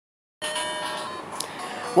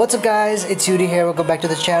What's up guys, it's Yuri here, welcome back to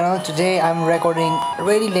the channel. Today I'm recording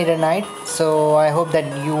really late at night, so I hope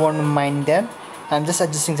that you won't mind that. I'm just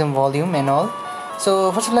adjusting some volume and all.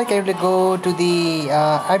 So first of all, I have to go to the,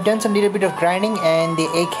 I've done some little bit of grinding and the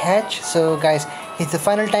egg hatch. So guys, it's the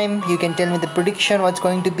final time, you can tell me the prediction what's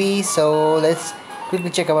going to be. So let's quickly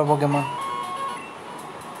check our Pokemon.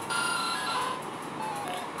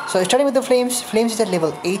 So starting with the Flames is at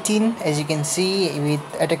level 18 as you can see, with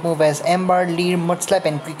attack move as Ember, Leer, Mud Slap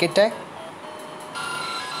and Quick Attack.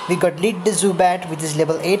 We got Lead the Zubat which is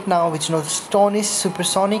level 8 now, which knows Stonish,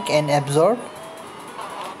 Supersonic and Absorb.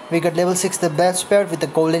 We got level 6 the Bellsprout with the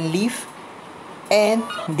Golden Leaf. And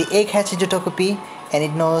the Egg Hatch is a Togepi and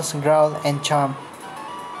it knows Growl and Charm.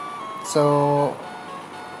 So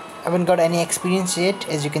I haven't got any experience yet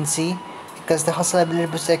as you can see, because the hustle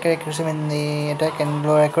ability boosts accuracy in the attack and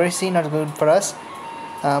lower accuracy, not good for us.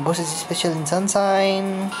 Boosts special in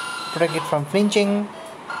Sunshine, protect it from flinching,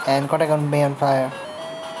 and contact on Bay on Fire.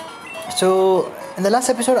 So in the last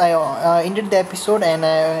episode I ended the episode and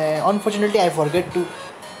unfortunately I forgot to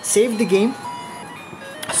save the game,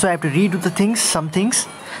 so I have to redo some things.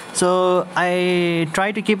 So I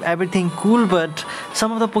try to keep everything cool, but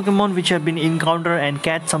some of the Pokemon which have been encountered and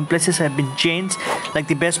catch some places have been changed. Like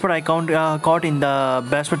the Bespot I caught in the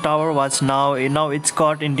Bespot Tower was now it's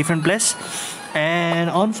caught in different place, and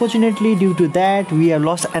unfortunately due to that we have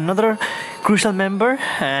lost another crucial member,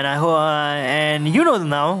 and I hope and you know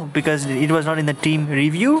now because it was not in the team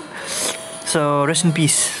review. So rest in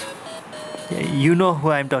peace. You know who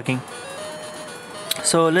I'm talking.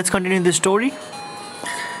 So let's continue the story.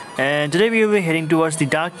 And today we will be heading towards the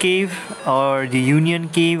Dark Cave or the Union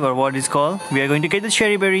Cave or what it's called. We are going to get the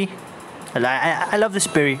Cherry Berry. I love this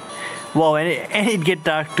berry. Wow, and it get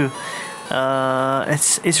dark too.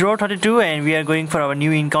 It's Road 32 and we are going for our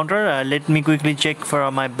new encounter. Let me quickly check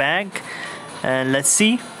for my bag. And let's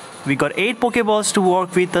see. We got 8 Pokeballs to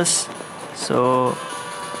work with us. So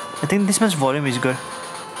I think this much volume is good.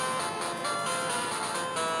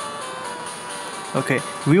 Okay,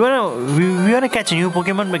 we wanna catch a new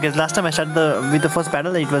Pokemon because last time I started with the first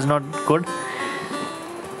battle it was not good.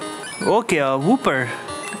 Okay, Wooper.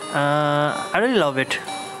 I really love it.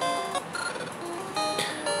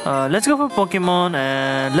 Let's go for Pokemon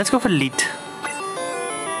and let's go for Lead.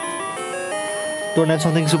 Don't have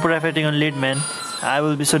something super affecting on Lead, man. I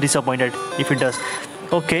will be so disappointed if it does.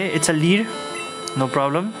 Okay, it's a Lead, no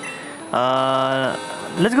problem.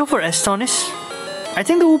 Let's go for Astonish. I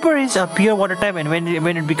think the Wooper is a pure water type, and when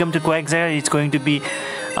it becomes a Quagsire, it's going to be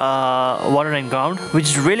water and ground, which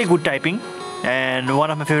is really good typing. And one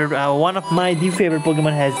of my favorite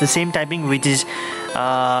Pokemon has the same typing, which is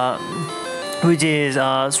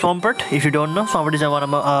Swampert. If you don't know, Swampert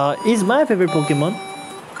is my favorite Pokemon.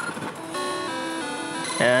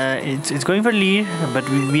 It's going for lead, but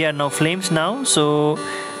we are now Flames now. So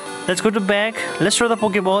let's go to back. Let's throw the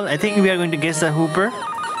Pokeball. I think we are going to guess the Wooper.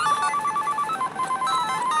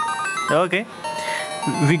 Okay,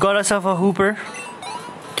 we got ourselves a Wooper.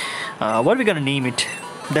 What are we gonna name it?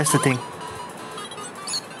 That's the thing.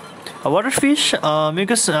 A waterfish.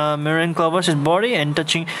 Mucus Marine covers his body and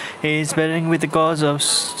touching is bedding with the cause of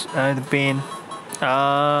the pain.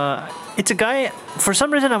 It's a guy. For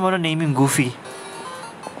some reason, I want to name him Goofy.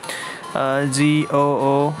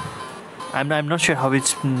 Z-O-O. I'm not sure how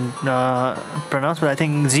it's pronounced, but I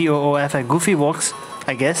think Z-O-O-F. Goofy works,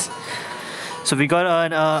 I guess. So we got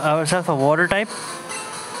ourselves a water type.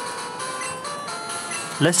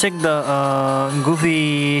 Let's check the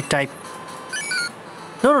Goofy type.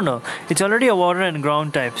 No. It's already a water and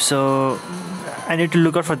ground type. So I need to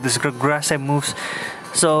look out for this grass type moves.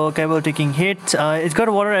 So capable taking hits. It's got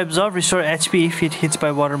water absorb, restore HP if it hits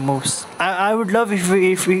by water moves. I would love if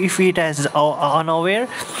it has unaware.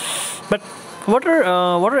 But water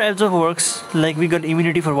absorb works. Like we got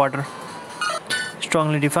immunity for water.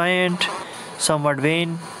 Strongly defiant. Somewhat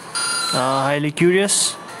vain, highly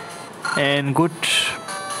curious, and good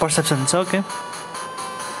perceptions. Okay,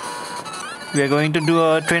 we are going to do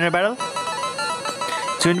a trainer battle.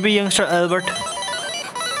 It's going to be youngster Albert.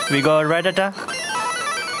 We got Rattata.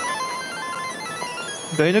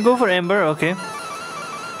 Going to go for Ember. Okay.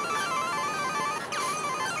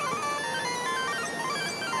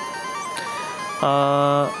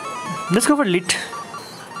 Let's go for Lit.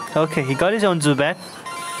 Okay, he got his own Zubat.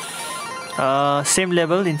 Same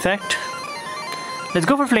level, in fact. Let's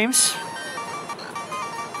go for Flames.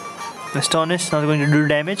 Astonish, not going to do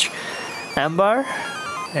damage. Amber,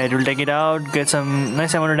 it will take it out, get some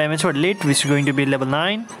nice amount of damage for Lead, which is going to be level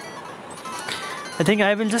 9. I think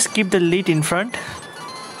I will just keep the Lead in front.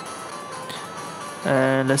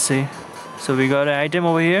 And let's see. So we got an item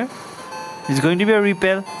over here. It's going to be a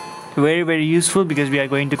repel. Very, very useful because we are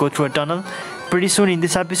going to go through a tunnel pretty soon in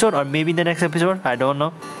this episode, or maybe in the next episode. I don't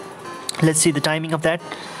know. Let's see the timing of that.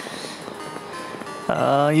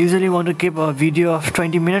 Usually want to keep a video of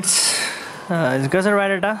 20 minutes. Is Guzzle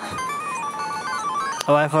Rattata?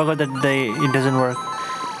 Oh, I forgot that it doesn't work.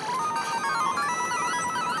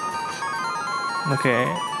 Okay,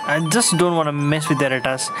 I just don't want to mess with the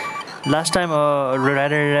Rattatas. Last time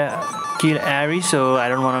Rattata killed Ari, so I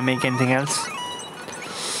don't want to make anything else.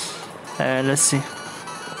 Let's see.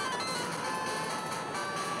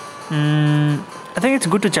 I think it's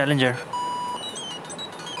good to challenge her.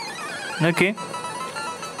 Okay.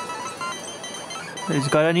 It's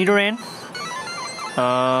got a Nidoran.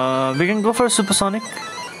 We can go for Supersonic.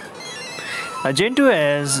 Gen 2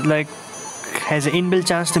 has an inbuilt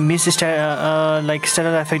chance to miss status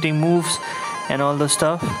affecting moves and all those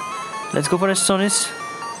stuff. Let's go for Astonis.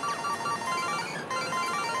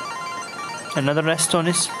 Another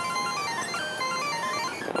Astonis.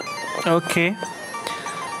 Okay.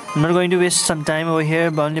 I'm not going to waste some time over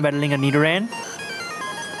here by only battling a Nidoran.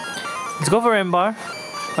 Let's go for Ember.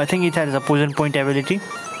 I think it has a poison point ability.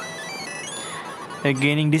 We're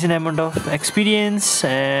gaining decent amount of experience,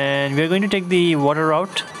 and we're going to take the water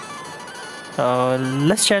route.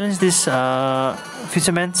 Let's challenge this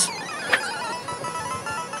Fisherman's.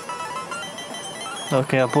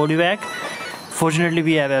 Okay, a Poliwag. Fortunately,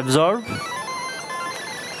 we have Absorb.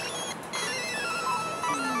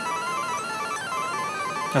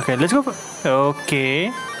 Okay, let's go for... Okay,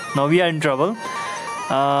 now we are in trouble.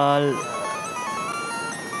 I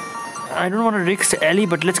don't want to risk Ellie,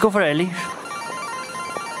 but let's go for Ellie.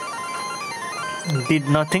 Did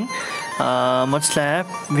nothing. Mud Slap,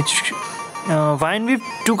 which... Vine Whip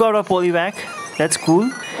took out a Poliwag. That's cool.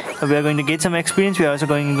 We are going to get some experience. We are also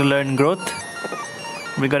going to learn growth.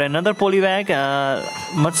 We got another Poliwag.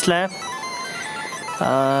 Mud Slap.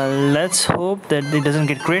 Let's hope that it doesn't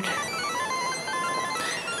get crit.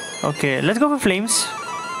 Okay, let's go for Flames,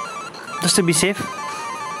 just to be safe.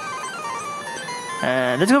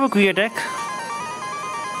 Let's go for Quick Attack.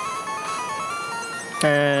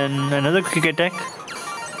 And another Quick Attack.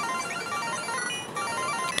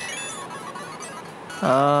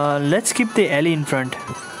 Let's keep the Ellie in front.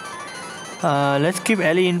 Let's keep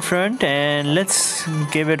Ellie in front, and let's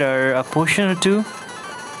give it a potion or two.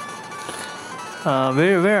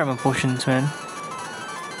 Where are my potions, man?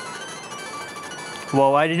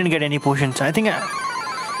 Wow, I didn't get any potions. I think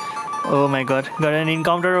oh my god. Got an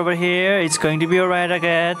encounter over here. It's going to be a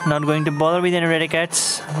Rattata. Not going to bother with any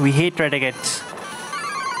Rattacats. We hate Rattacats.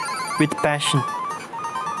 With passion.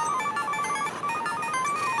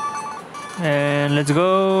 And let's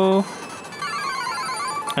go.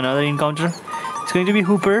 Another encounter. It's going to be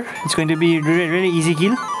Hooper. It's going to be really easy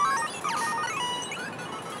kill.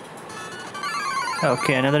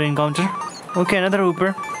 Okay, another encounter. Okay, another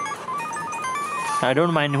Hooper. I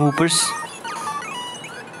don't mind Hoopers.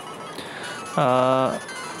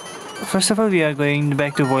 First of all, we are going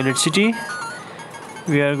back to Violet City.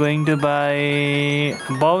 We are going to buy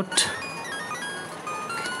about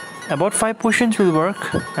 5 potions will work,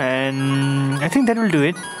 and I think that will do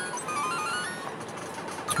it.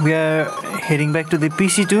 We are heading back to the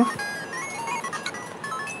PC2.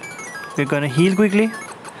 We're gonna heal quickly.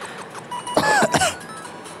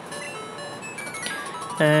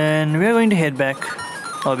 And we are going to head back,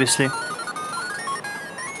 obviously.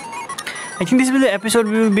 I think this episode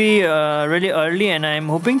will be really early, and I'm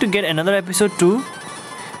hoping to get another episode 2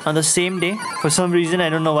 on the same day. For some reason, I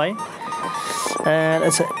don't know why.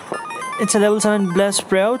 It's a level 7 Blast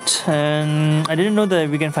Sprout, and I didn't know that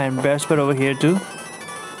we can find Bear Sprout over here too.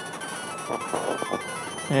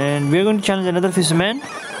 And we are going to challenge another Fisherman.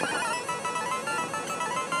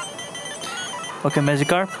 Okay,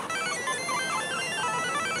 Magikarp.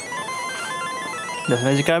 The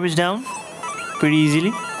Magikarp is down pretty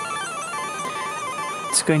easily.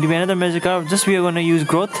 It's going to be another Magikarp. Just we are going to use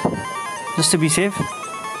growth just to be safe.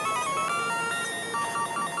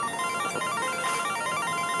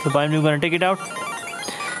 So finally we're going to take it out.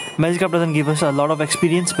 Magikarp doesn't give us a lot of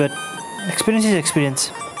experience, but experience is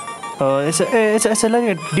experience. It's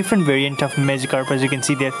like a different variant of Magikarp, as you can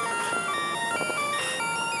see there.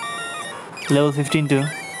 Level 15 too.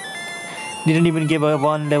 Didn't even give a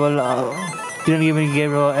one level. Didn't even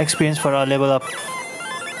give experience for our level up.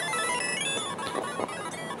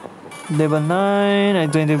 Level 9.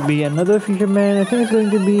 It's going to be another Fisherman. I think it's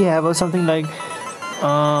going to be have something like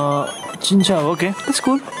Chinchou. Okay, that's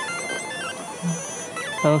cool.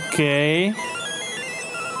 Okay.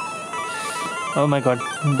 Oh my god,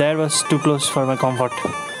 that was too close for my comfort.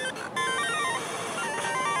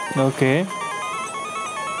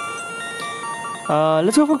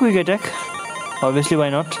 Let's go for quick attack. Obviously, why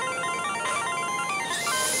not?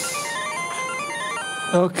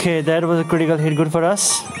 Okay, that was a critical hit. Good for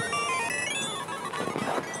us.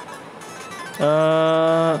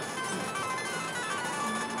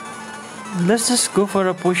 Let's just go for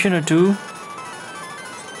a potion or two.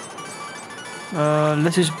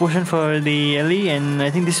 Let's use potion for the Ellie, and I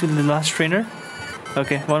think this will be the last trainer.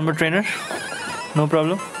 Okay, one more trainer. No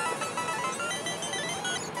problem.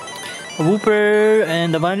 Whooper,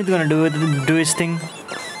 and the Vine is gonna do his thing.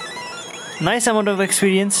 Nice amount of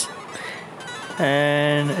experience,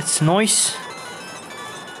 and it's noise.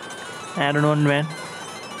 I don't know, man.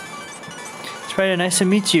 Spider, nice to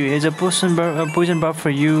meet you. Here's a poison buff for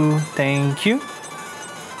you. Thank you.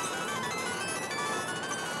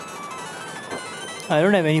 I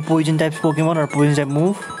don't have any poison types Pokemon or poison type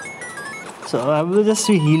move, so I will just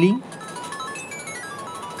be healing.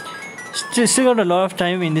 Still got a lot of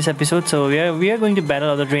time in this episode, so we are going to battle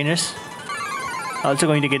other trainers. Also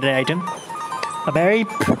going to get the item, a Marip.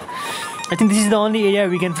 I think this is the only area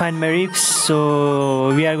we can find Marips,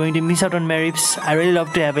 so we are going to miss out on Marips. I really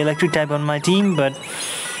love to have electric type on my team, but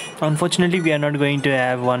unfortunately we are not going to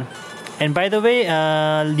have one. And by the way,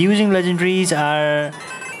 using legendaries are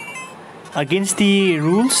against the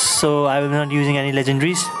rules, so I will be not using any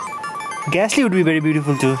legendaries. Ghastly would be very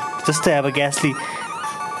beautiful too, just to have a Ghastly.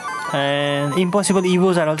 And impossible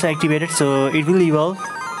evos are also activated, so it will evolve.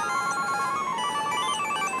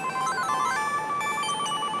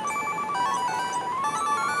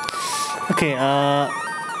 Okay,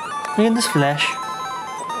 we can just flash.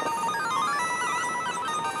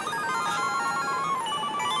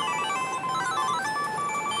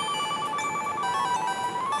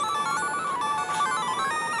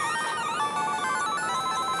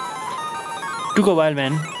 Took a while,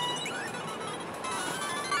 man.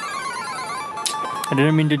 I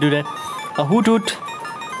didn't mean to do that. A hoot hoot.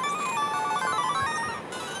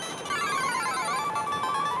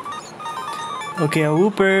 Okay, a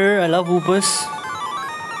whooper. I love whoopers.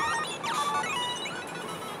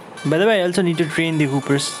 By the way, I also need to train the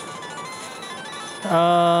whoopers.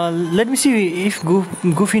 Let me see if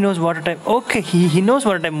Goofy knows water type. Okay, he knows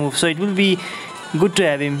water type moves, so it will be good to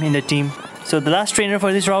have him in the team. So the last trainer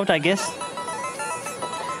for this route, I guess.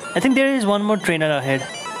 I think there is one more trainer ahead.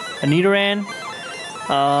 A Nidoran.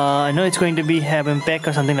 I know it's going to be have impact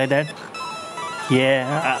or something like that.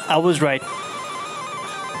 Yeah, I was right.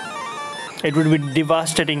 It would be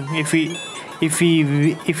devastating if he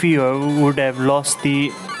would have lost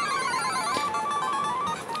the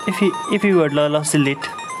if he would have lost the lead.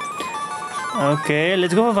 Okay,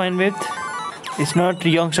 let's go for Vine Whip. It's not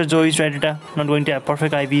youngster Zoe's Rattata. Not going to have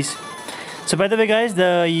perfect IVs. So by the way, guys,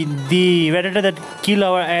 the Rattata that killed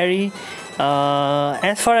our Airy,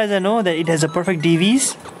 as far as I know, that it has a perfect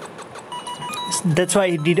DVs. That's why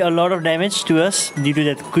it did a lot of damage to us due to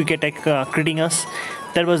that quick attack critting us.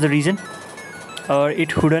 That was the reason, or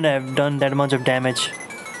it wouldn't have done that much of damage.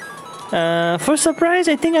 For Surprise,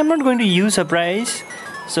 I think I'm not going to use Surprise,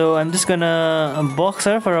 so I'm just gonna box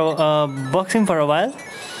him for a while,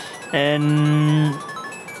 and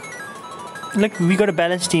like we got a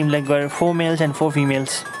balanced team, like got 4 males and 4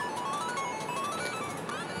 females.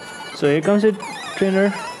 So here comes the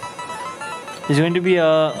trainer. He's going to be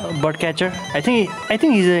a bird catcher. I think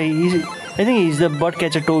he's the bird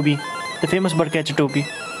catcher Toby, the famous bird catcher Toby.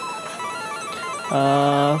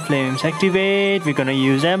 Flames activate. We're gonna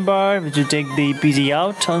use Ember, which will take the PZ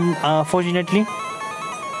out. Fortunately,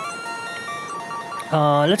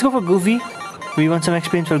 let's go for Goofy. We want some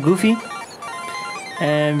experience for Goofy,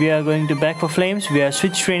 and we are going to back for Flames. We are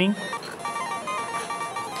switch training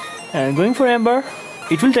and going for Ember.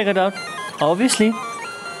 It will take it out, obviously.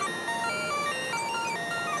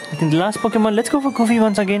 I think the last Pokemon. Let's go for Goofy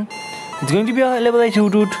once again. It's going to be a level 8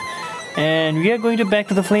 Hoot, and we are going to back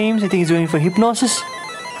to the Flames. I think it's going for Hypnosis.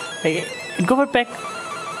 It go for Peck.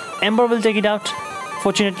 Ember will take it out,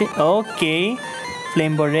 fortunately. Okay,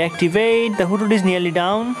 Flame Ball reactivate. The Hoot is nearly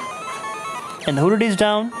down, and the Hoot is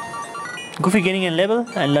down. Goofy gaining a level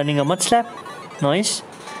and learning a Mud Slap. Nice.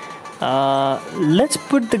 Let's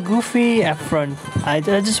put the Goofy up front. I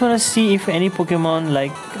just want to see if any Pokemon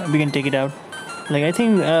like we can take it out. Like I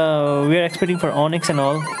think we are expecting for Onyx and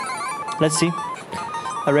all. Let's see.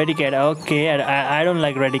 A Redicat. Okay, I don't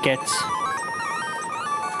like Redicats.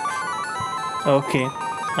 Okay,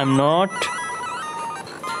 I'm not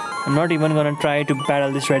even gonna try to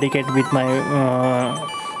battle this Redicat with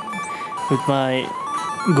my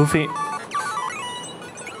Goofy.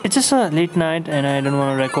 It's just a late night and I don't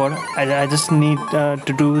want to record. I just need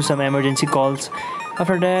to do some emergency calls.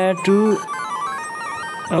 After that, to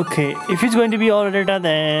Okay, if it's going to be all Rattata,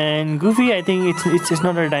 then Goofy, I think it's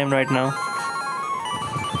not our time right now.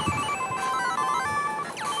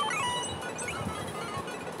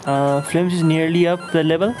 Flames is nearly up the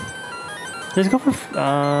level. Let's go for.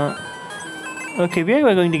 Okay, we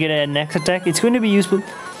are going to get a next attack. It's going to be useful.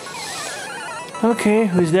 Okay,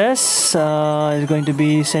 who's this? It's going to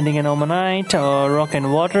be sending an Omanite or Rock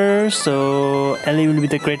and Water. So Ellie will be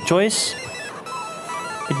the great choice.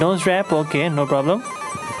 It knows Wrap. Okay, no problem.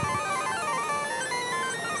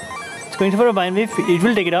 It's going for a Vine Whip. It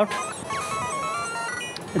will take it out.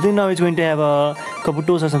 I think now it's going to have a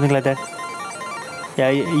Kabutos or something like that. Yeah,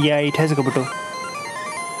 it has a Kabuto.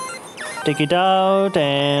 Take it out,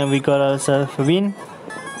 and we got ourselves a win.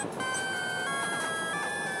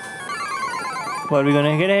 What are we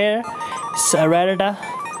gonna get here? It's a Rattata.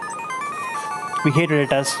 We hate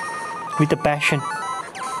Rattatas with a passion.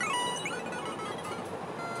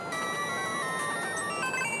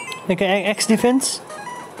 Okay, X defense.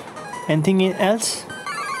 Anything else?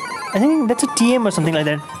 I think that's a TM or something like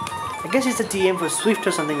that. I guess it's a TM for Swift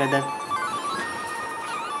or something like that.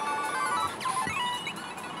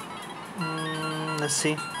 Let's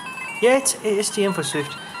see. Yeah, it's TM for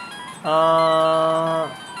Swift.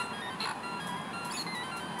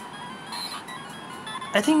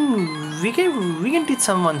 I think we can teach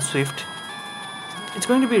someone Swift. It's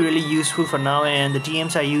going to be really useful for now, and the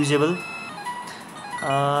TMs are usable.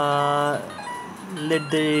 I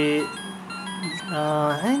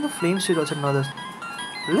think the Flames should also know this.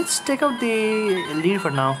 Let's take out the lead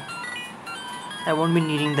for now. I won't be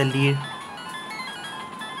needing the lead.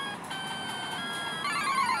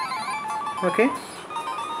 Okay.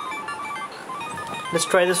 Let's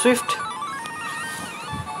try the Swift.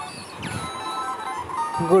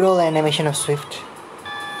 Good old animation of Swift.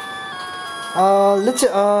 I'm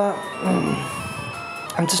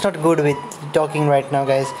just not good with talking right now,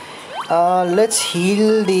 guys. Let's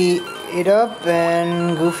heal it up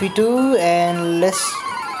and Goofy too, and let's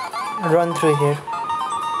run through here.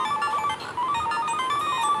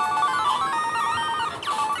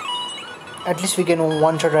 At least we can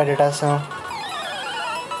one-shot Rattata now.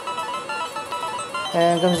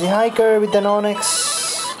 And comes the Hiker with an Onyx.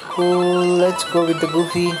 Cool, let's go with the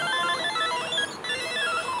Goofy.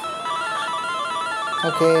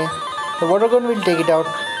 Okay, the water gun will take it out,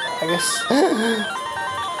 I guess.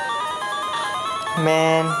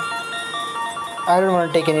 Man, I don't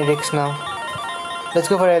want to take any risks now. Let's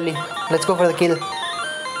go for Ellie. Let's go for the kill.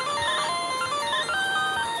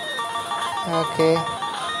 Okay.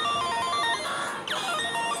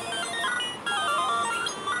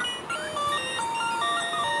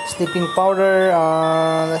 Sleeping powder.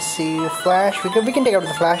 Let's see. Flash. We can take out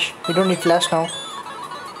the flash. We don't need flash now.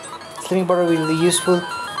 Sleeping powder will be useful.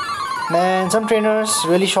 Man, some trainers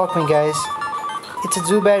really shock me, guys. It's a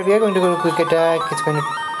Zubat. We are going to go to quick attack. It's going to.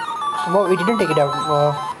 Well, we didn't take it out.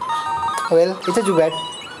 Well, it's a Zubat.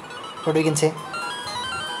 What we can say.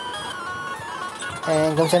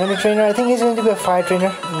 And comes another trainer. I think he's going to be a fire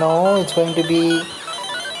trainer. No, it's going to be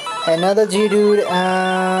another Geodude.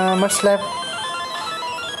 Mud Slap.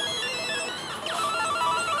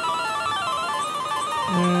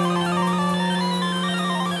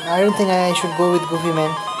 I don't think I should go with Goofy,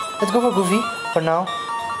 man. Let's go for Goofy for now.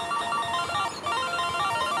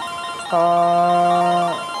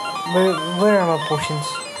 Where are my potions?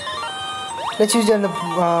 Let's use the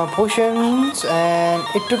potions, and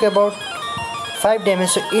it took about 5 damage,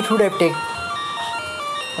 so it would have taken.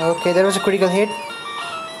 Okay, that was a critical hit.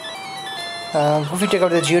 Goofy took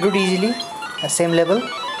out the Geodude easily, same level.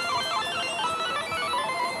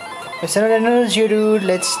 It's another Geodude.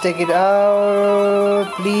 Let's take it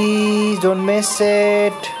out. Please don't miss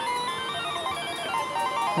it.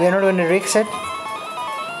 We are not going to risk it.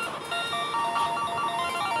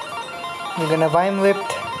 We're gonna Vine Whip.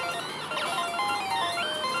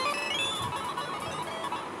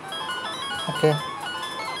 Okay.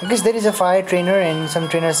 I guess there is a fire trainer and some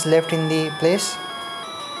trainers left in the place.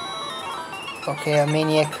 Okay, a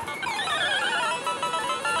Maniac.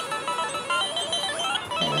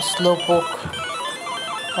 Slowpoke.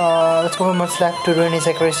 Let's go for Mud Slap to ruin his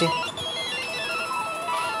accuracy.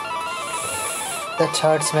 That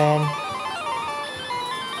hurts, man.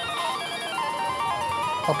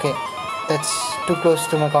 Okay, that's too close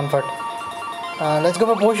to my comfort. Let's go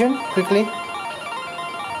for potion quickly.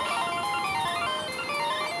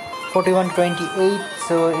 4128,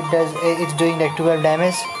 so it's doing like 12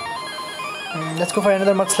 damage. Let's go for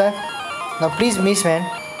another Mud Slap. Now please miss, man.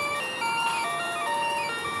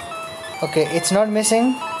 Okay, it's not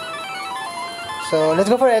missing. So let's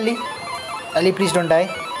go for Ellie. Ellie, please don't die.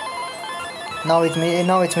 Now it's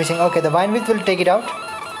missing. Okay, the Vine Whip will take it out.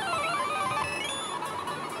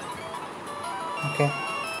 Okay.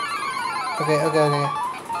 Okay.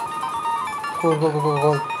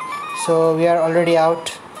 Cool. So we are already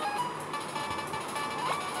out.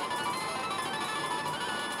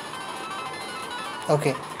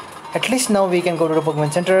 Okay. At least now we can go to the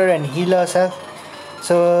Pokemon Center and heal ourselves.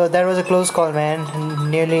 So that was a close call, man.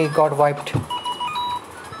 Nearly got wiped.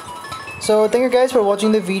 So thank you guys for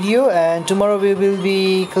watching the video, and tomorrow we will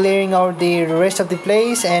be clearing out the rest of the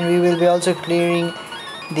place, and we will be also clearing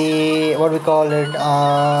the what we call it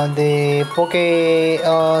the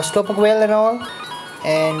Slowpoke well and all,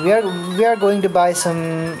 and we are going to buy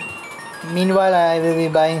some. Meanwhile, I will be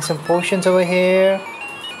buying some potions over here.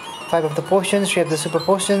 5 of the potions, 3 of the super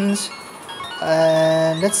potions,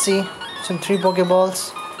 and let's see, some 3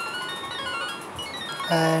 Pokeballs,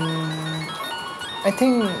 and I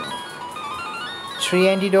think 3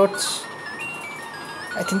 antidotes.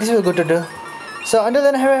 I think this will be good to do. So until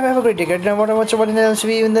then, have a great day. Get down, watch what else.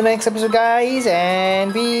 See you in the next episode, guys,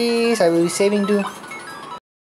 and peace. I will be saving too.